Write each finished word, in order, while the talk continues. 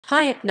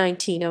Hyak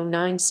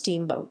 1909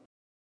 steamboat.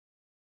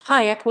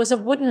 Hyak was a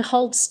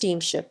wooden-hulled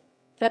steamship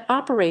that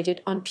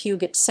operated on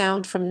Puget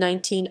Sound from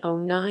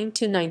 1909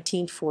 to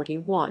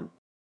 1941.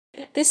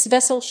 This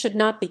vessel should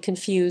not be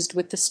confused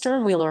with the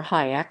sternwheeler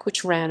Hyak,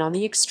 which ran on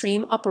the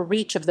extreme upper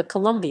reach of the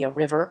Columbia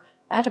River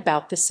at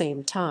about the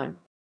same time.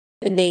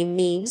 The name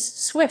means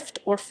swift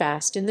or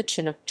fast in the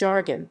Chinook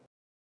jargon.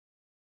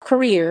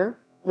 Career.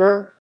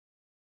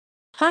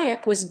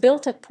 Hyak was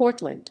built at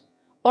Portland,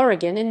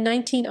 Oregon in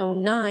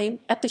 1909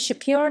 at the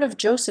shipyard of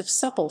Joseph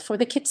Supple for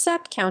the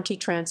Kitsap County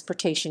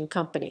Transportation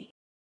Company.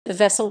 The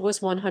vessel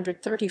was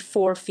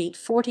 134 feet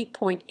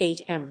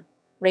 40.8 m,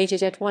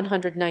 rated at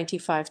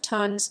 195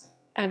 tons,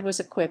 and was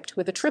equipped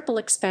with a triple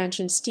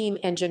expansion steam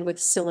engine with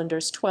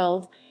cylinders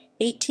 12,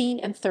 18,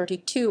 and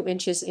 32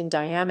 inches in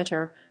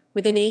diameter,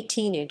 with an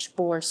 18-inch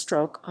bore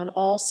stroke on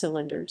all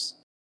cylinders.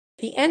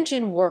 The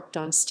engine worked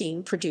on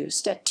steam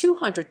produced at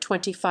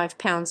 225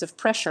 pounds of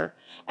pressure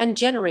and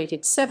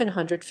generated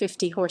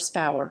 750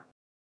 horsepower.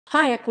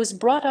 Hyak was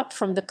brought up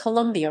from the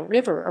Columbia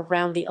River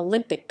around the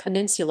Olympic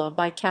Peninsula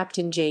by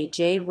Captain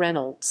J.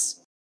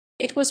 Reynolds.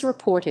 It was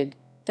reported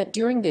that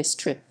during this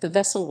trip the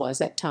vessel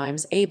was at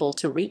times able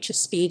to reach a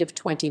speed of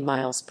 20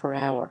 miles per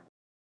hour.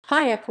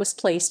 Hyak was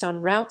placed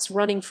on routes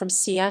running from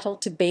Seattle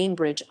to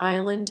Bainbridge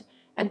Island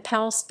and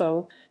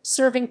Palsbo,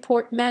 serving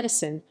Port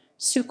Madison,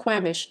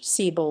 Suquamish,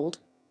 Siebold,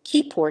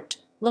 Keyport,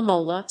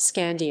 Lamola,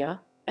 Scandia,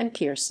 and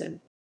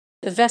Pearson.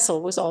 The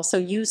vessel was also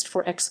used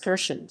for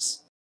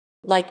excursions.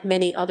 Like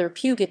many other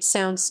Puget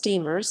Sound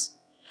steamers,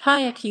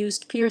 Hyak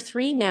used Pier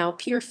 3, now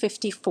Pier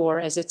 54,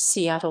 as its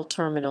Seattle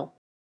terminal.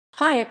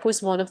 Hyak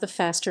was one of the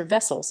faster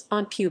vessels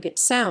on Puget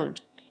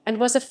Sound and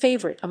was a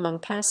favorite among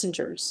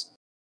passengers.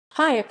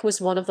 Hyak was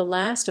one of the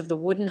last of the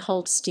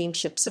wooden-hulled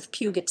steamships of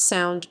Puget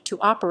Sound to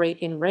operate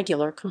in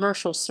regular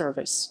commercial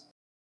service.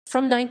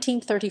 From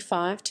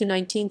 1935 to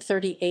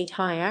 1938,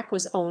 Hyak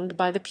was owned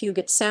by the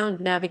Puget Sound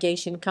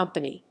Navigation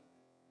Company,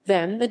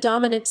 then the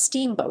dominant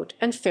steamboat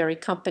and ferry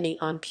company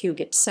on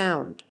Puget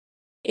Sound.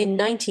 In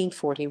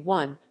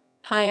 1941,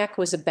 Hyak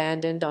was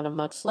abandoned on a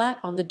mudflat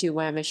on the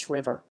Duwamish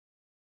River.